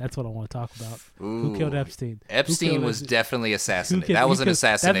Epstein? That's what I want to talk about. Who killed Ooh. Epstein? Epstein killed was Epstein? definitely assassinated. Who That killed- was an because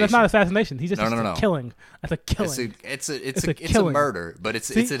assassination. That's not assassination. He's just No. a killing. That's a killing. It's a a killing. murder, but it's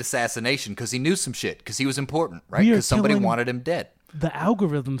See? an assassination because he knew some shit because he was important, right? We are Because somebody killing- wanted him dead. The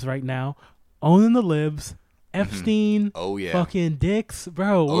algorithms right now owning the libs, Epstein, Oh yeah. fucking dicks,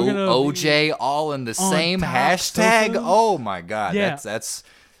 bro. We're gonna OJ all in the same top hashtag. social. Oh my god, Yeah. that's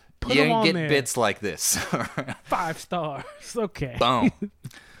Put you 'em ain't on get there. bits like this. 5 stars. Okay. Boom.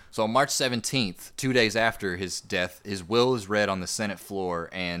 So on March 17th, 2 days after his death, his will is read on the Senate floor,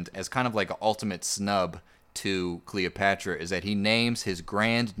 and as kind of like an ultimate snub to Cleopatra is that he names his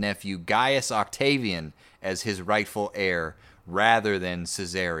grandnephew Gaius Octavian as his rightful heir rather than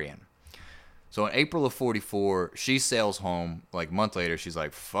Caesarion. So in April of 44, she sails home. Like a month later, she's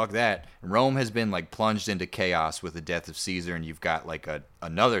like, fuck that. Rome has been like plunged into chaos with the death of Caesar, and you've got like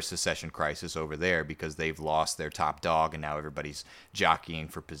another secession crisis over there because they've lost their top dog, and now everybody's jockeying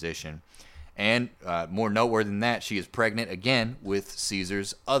for position. And more noteworthy than that, she is pregnant again with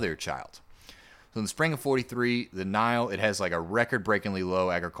Caesar's other child. So in the spring of 43, the Nile, it has like a record-breakingly low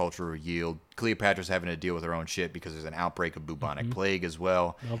agricultural yield. Cleopatra's having to deal with her own shit because there's an outbreak of bubonic plague as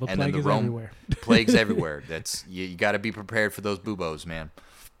well. Well, the and plague then is the Rome everywhere. plagues everywhere. That's you got to be prepared for those buboes, man.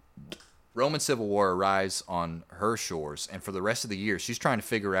 Roman civil war arise on her shores, and for the rest of the year, she's trying to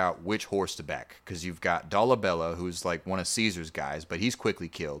figure out which horse to back. Because you've got Dolabella, who's like one of Caesar's guys, but he's quickly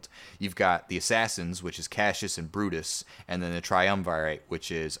killed. You've got the assassins, which is Cassius and Brutus, and then the triumvirate,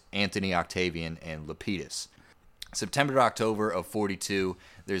 which is Antony, Octavian, and Lepidus. September to October of 42,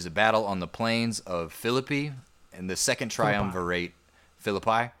 there's a battle on the plains of Philippi, and the second triumvirate,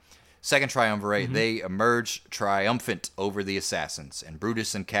 Philippi. Second triumvirate, they emerge triumphant over the assassins, and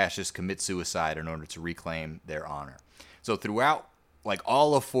Brutus and Cassius commit suicide in order to reclaim their honor. So throughout, like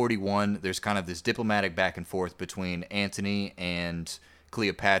all of 41, there's kind of this diplomatic back and forth between Antony and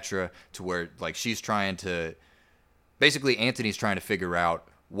Cleopatra, to where like she's trying to, basically Antony's trying to figure out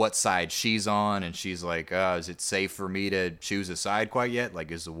what side she's on, and she's like, is it safe for me to choose a side quite yet?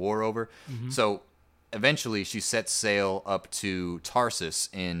 Like, is the war over? So eventually she sets sail up to Tarsus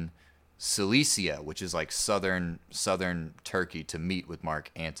in Cilicia, which is like southern Turkey, to meet with Mark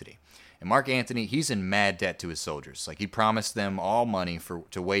Antony. And Mark Antony, he's in mad debt to his soldiers. Like, he promised them all money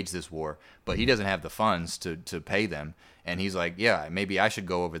to wage this war, but he doesn't have the funds to pay them. And he's like, yeah, maybe I should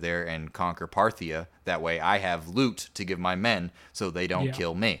go over there and conquer Parthia. That way I have loot to give my men so they don't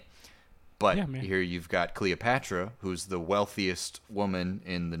kill me. But Yeah, man. here you've got Cleopatra, who's the wealthiest woman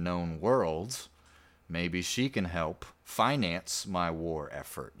in the known world. Maybe she can help finance my war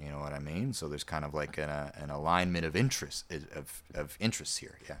effort. You know what I mean? So there's kind of like an alignment of interest of interests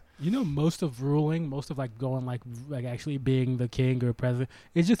here. Yeah. You know, most of ruling, most of like going like actually being the king or president,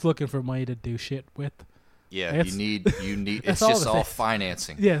 is just looking for money to do shit with. Yeah, That's- you need. That's It's just all it all says.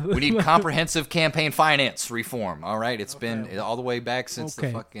 financing. Yeah. we need comprehensive campaign finance reform. All right, it's been all the way back since the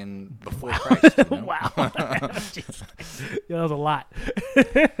Okay. fucking before Christ. You know? Wow. Jeez. Yeah, that was a lot.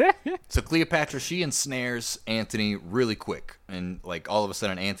 So Cleopatra, she ensnares Anthony really quick, and like all of a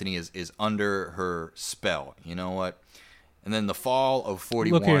sudden, Anthony is under her spell. You know what? And then the fall of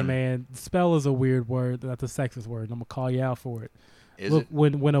 41. Look here, man. Spell is a weird word. That's a sexist word. I'm gonna call you out for it. Is Look, it?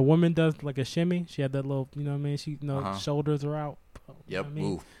 when a woman does like a shimmy, she had that little, you know what I mean? She, shoulders are out. You know Yep. what I mean?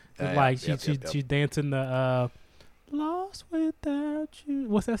 Ooh. It's Yeah, like yep, she yep, yep. she dancing the Lost Without You.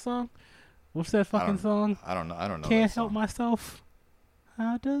 What's that song? What's that fucking song? I don't know. I don't know. Can't that help song. myself.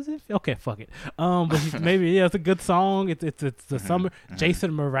 How does it feel? Okay, fuck it. But maybe it's a good song. It's the summer.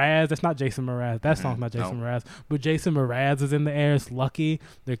 Jason Mraz. That's not Jason Mraz. That song's not Jason Mraz. But Jason Mraz is in the air. It's Lucky.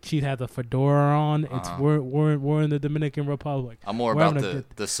 She has a fedora on. It's we're in the Dominican Republic. I'm more We're about having a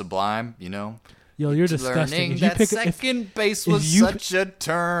the sublime. You know. Yo, you're disgusting. Learning If you that pick second base was you- such a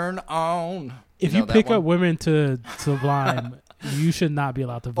turn on. if know you that pick one? up women to Sublime, you should not be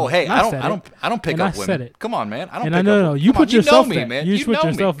allowed to vote. Oh, hey, And I said don't pick And up I women. said it. Come on, man. I don't. And pick I know, up no, women. you Come on, put yourself you know there. me, man. You put know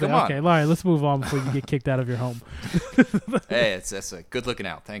yourself me. there. Come on. Okay, all right, let's move on before you get kicked out of your home. Hey, that's a good looking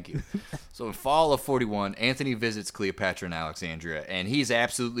out. Thank you. So in fall of 41, Anthony visits Cleopatra in Alexandria, and he's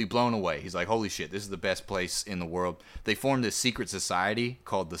absolutely blown away. He's like, holy shit, this is the best place in the world. They formed this secret society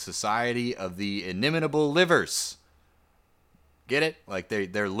called the Society of the Inimitable Livers. Get it? Like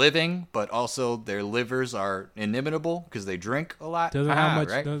they're living, but also their livers are inimitable because they drink a lot. Doesn't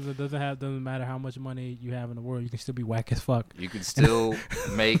Right? doesn't matter how much money you have in the world. You can still be whack as fuck. You can still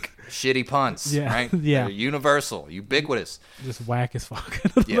make shitty puns, Yeah, right? yeah. They're universal, ubiquitous. Just whack as fuck.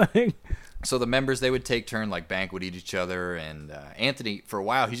 Yeah. Like, So the members, they would take turn like banquet each other, and Anthony, for a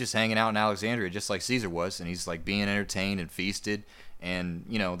while, he's just hanging out in Alexandria, just like Caesar was, and he's like being entertained and feasted, and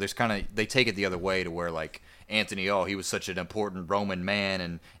you know, there's kind of they take it the other way to where like Anthony, oh, he was such an important Roman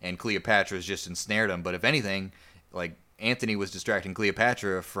man, and Cleopatra's just ensnared him. But if anything, like Anthony was distracting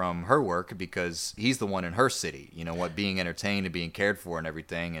Cleopatra from her work because he's the one in her city, you know what, being entertained and being cared for and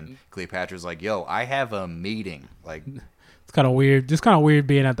everything, and Cleopatra's like, yo, I have a meeting, like. it's kind of weird. Just kind of weird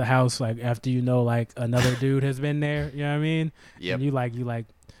being at the house like after you know like another dude has been there. You know what I mean? Yep. And you like,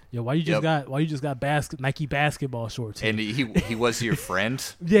 yo, why you just got Nike basketball shorts? Here? And he was your friend.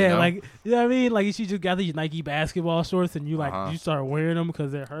 Yeah, you know? like you know what I mean. Like she just got these Nike basketball shorts, and you like you start wearing them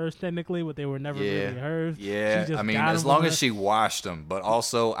because they're hers technically, but they were never really hers. Yeah, She just I mean, got as them long from as her. she washed them, but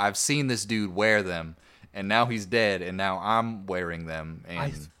also I've seen this dude wear them, and now he's dead, and now I'm wearing them,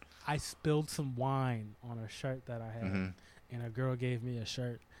 and I spilled some wine on a shirt that I had, Mm-hmm. and a girl gave me a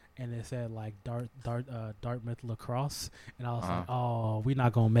shirt, and it said like Dartmouth lacrosse, and I was like, oh, we're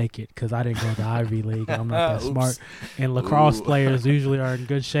not gonna make it because I didn't go to Ivy League. And I'm not that Oops. smart, and lacrosse Ooh. players usually are in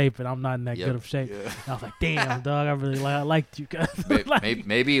good shape, and I'm not in that Yep, good of shape. yeah. And I was like, damn, dog, I really liked you guys.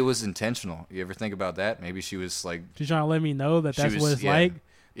 Maybe it was intentional. You ever think about that? Maybe she was like, She's trying to let me know that She that's was- what it's yeah, like.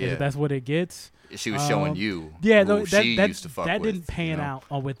 yeah. That's what it gets. she was showing you. Yeah, who no, she that used to fuck that with, didn't pan you know?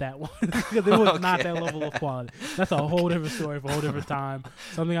 out with that one because it was not Okay. that level of quality. That's a whole different story for a whole different time.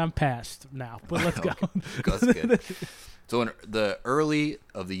 Something I'm past now. But let's go. That's good. So in the early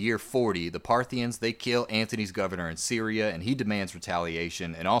of the year 40, the Parthians, they kill Antony's governor in Syria, and he demands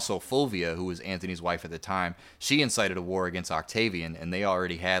retaliation. And also Fulvia, who was Antony's wife at the time, she incited a war against Octavian, and they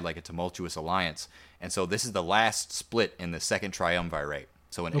already had like a tumultuous alliance. And so this is the last split in the Second Triumvirate.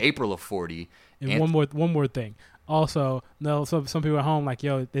 So in April of 40... And one more thing. Also, no, some people at home like,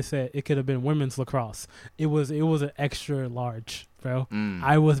 yo, they said it could have been women's lacrosse. It was an extra large, bro.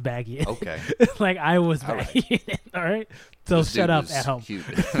 I was baggy. Okay. Like I was All baggy. All right. So This shut dude up was at home. cute.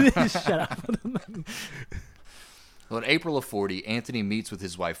 Shut up. Well, in April of 40, Anthony meets with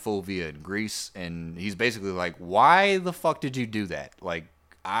his wife Fulvia in Greece, and he's basically like, why the fuck did you do that? Like,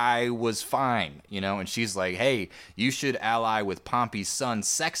 I was fine, you know? And she's like, hey, you should ally with Pompey's son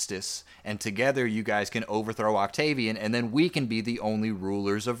Sextus, and together you guys can overthrow Octavian, and then we can be the only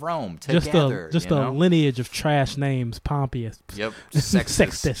rulers of Rome together. Just you a know? lineage of trash names, Pompeius. Yep,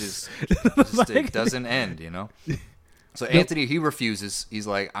 Sextus. Sextus. Just it doesn't end, you know? So Anthony, he refuses. He's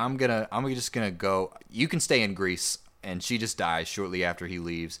like, I'm just gonna go. You can stay in Greece. And she just dies shortly after he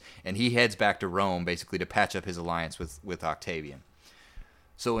leaves. And he heads back to Rome, basically, to patch up his alliance with Octavian.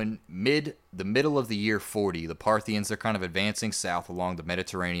 So in the middle of the year 40, the Parthians, they're kind of advancing south along the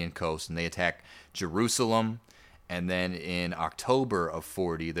Mediterranean coast, and they attack Jerusalem. And then in October of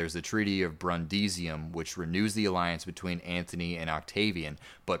 40, there's the Treaty of Brundisium, which renews the alliance between Antony and Octavian.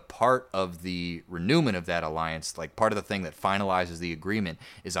 But part of the renewal of that alliance, like part of the thing that finalizes the agreement,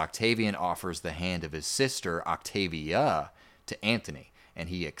 is Octavian offers the hand of his sister, Octavia, to Antony. And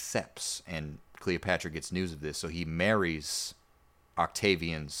he accepts. And Cleopatra gets news of this, so he marries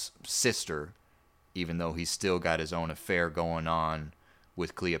Octavian's sister, even though he's still got his own affair going on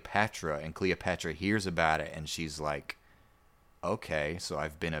with Cleopatra. And Cleopatra hears about it, and she's like, okay, so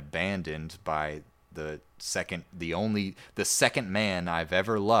I've been abandoned by the second man I've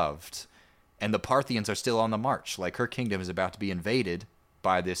ever loved, and the Parthians are still on the march. Like, her kingdom is about to be invaded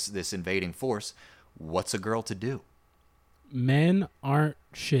by this invading force. What's a girl to do? Men aren't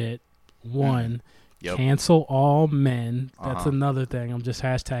shit. One, Yep. cancel all men. That's another thing. I'm just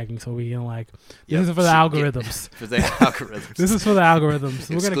hashtagging so we can this Yep. is for the algorithms. For the algorithms. This is for the algorithms.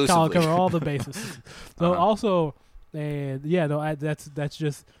 We're gonna Exclusively. cover all the bases. So also, and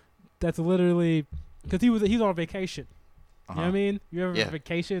that's literally because he's on vacation. You know what I mean? You ever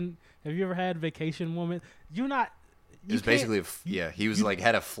vacation? Have you ever had vacation woman? You're not. It was basically, he was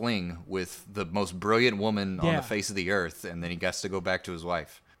had a fling with the most brilliant woman on the face of the earth, and then he gets to go back to his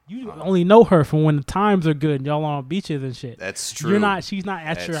wife. You only know her from when the times are good and y'all are on beaches and shit. That's true. You're not. She's not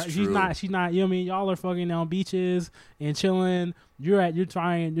at your. That's She's true. not. You know what I mean? Y'all are fucking on beaches and chilling. You're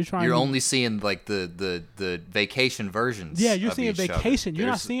trying. You're only seeing the vacation versions. Yeah, you're of seeing each vacation. other.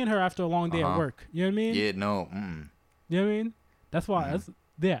 You're not seeing her after a long day at work. You know what I mean? Yeah, no. You know what I mean? That's why.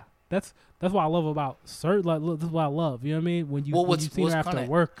 That's what I love about this is what I love. You know what I mean? When you see her after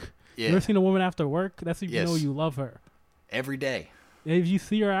work. Yeah. You ever seen a woman after work? That's if you know you love her. Every day. If you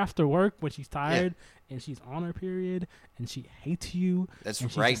see her after work when she's tired and she's on her period and she hates you. That's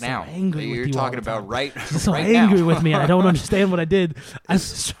and she's right just now. So angry You're with you talking all the about time. right. She's so right angry now. with me. I don't understand what I did. I'm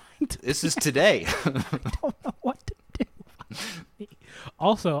just trying to. This is today. I don't know what to do.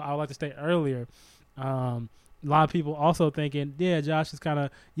 Also, I would like to state earlier, a lot of people also thinking, Josh is kind of,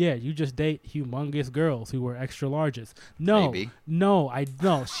 you just date humongous girls who were extra larges. No, Maybe. no,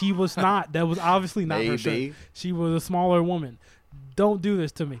 she was not. That was obviously not her shirt. Maybe. She was a smaller woman. Don't do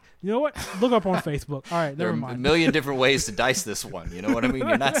this to me. You know what? Look up on Facebook. All right, There never are mind. a million different ways to dice this one. You know what I mean?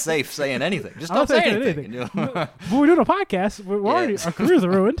 You're not safe saying anything. Just I'm don't not say saying anything. You know? But we're doing a podcast. We're already, our careers are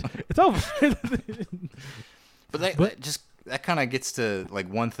ruined. It's over. But that kind of gets to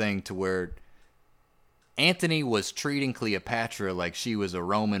one thing to where Antony was treating Cleopatra like she was a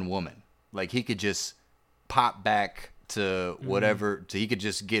Roman woman. Like he could just pop back to whatever, he could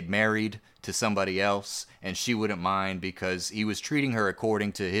just get married to somebody else and she wouldn't mind because he was treating her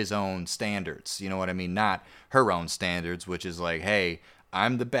according to his own standards. You know what I mean? Not her own standards, which is like, hey,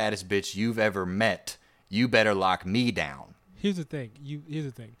 I'm the baddest bitch you've ever met. You better lock me down. Here's the thing.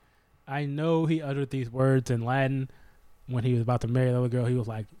 I know he uttered these words in Latin when he was about to marry the other girl. He was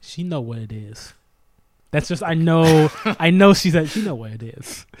like, she know what it is. That's just, I know she said, she know what it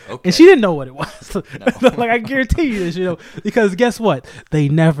is. Okay. And she didn't know what it was. No. I guarantee you this, because guess what? They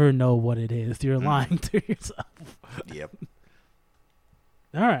never know what it is. You're lying to yourself. Yep.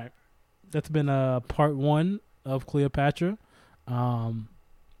 All right. That's been part 1 of Cleopatra.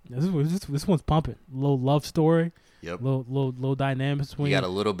 This one's pumping. Little love story. Yep. Little dynamics between. You got a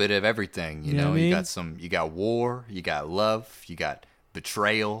little bit of everything, you know know. what I mean? You got war, you got love, you got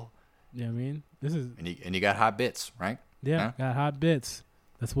betrayal. You know what I mean? This is And you got hot bits, right? got hot bits.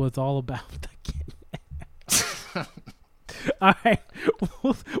 That's what it's all about. All right.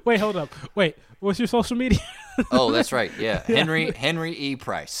 Wait, hold up. Wait, what's your social media? Oh, that's right. Yeah, Henry E.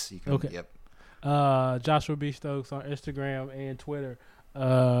 Price. Okay. Yep. Joshua B. Stokes on Instagram and Twitter.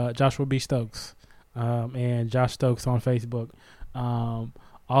 Joshua B. Stokes. And Josh Stokes on Facebook.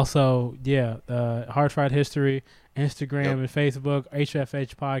 Also, Hard Fried History, Instagram and Facebook,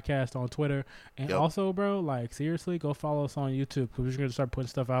 HFH Podcast on Twitter. And also, bro, seriously, go follow us on YouTube because we're just going to start putting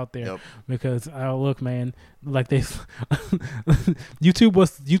stuff out there. Because, look, man, YouTube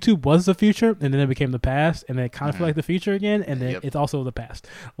was the future, and then it became the past, and then it kind of felt like the future again, and then it's also the past.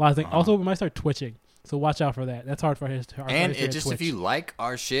 A lot of things. Also, we might start twitching. So watch out for that. That's Hard for history. And if you like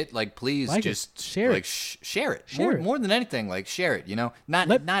our shit, please just share it. Share it. Share it. More than anything, share it. You know,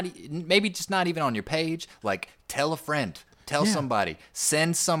 maybe just not even on your page. Tell a friend, tell somebody,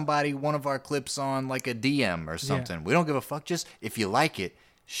 send somebody one of our clips on a DM or something. Yeah. We don't give a fuck. Just if you like it,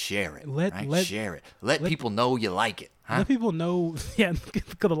 share it. Share it. Let people know you like it. Huh? Let people know. Yeah,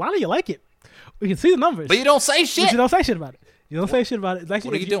 because a lot of you like it. We can see the numbers. But you don't say shit. But you don't say shit about it. You don't say shit about it. What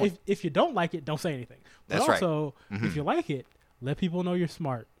are you doing? If you don't like it, don't say anything. But That's also, if you like it, let people know you're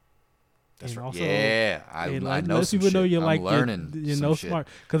smart. That's right. Also, I know let some people shit. know you're I'm learning you some know shit. smart.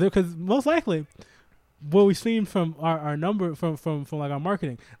 Because most likely, what we've seen from our number from our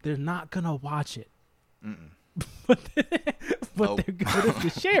marketing, they're not gonna watch it. but they're good to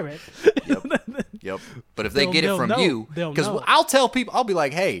share it. Yep. But if they get it from you, because I'll tell people, I'll be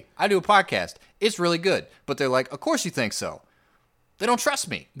like, hey, I do a podcast. It's really good. But they're like, of course you think so. They don't trust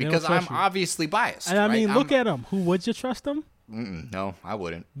me They don't because I'm trust you. obviously biased. And I right? mean, look at them. Who would you trust them? No, I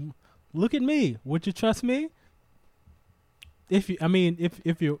wouldn't. Look at me. Would you trust me? If you, I mean,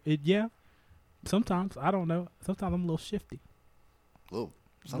 if you, yeah. Sometimes I don't know. Sometimes I'm a little shifty. Little,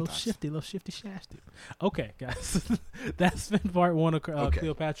 A little shifty shafty. Okay, guys, that's been part one of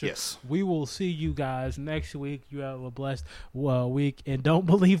Cleopatra. Yes. We will see you guys next week. You have a blessed week, and don't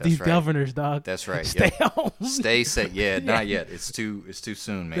believe That's these right. governors, dog. That's right. Stay home. Stay safe. Yeah, not yet. It's too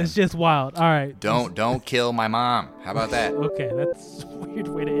soon, man. It's just wild. All right. Don't kill my mom. How about that? Okay, that's a weird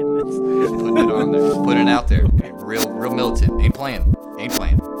way to end this. Putting it on there. Putting it out there. Real militant. Ain't playing.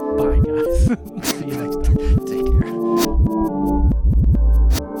 Bye, guys.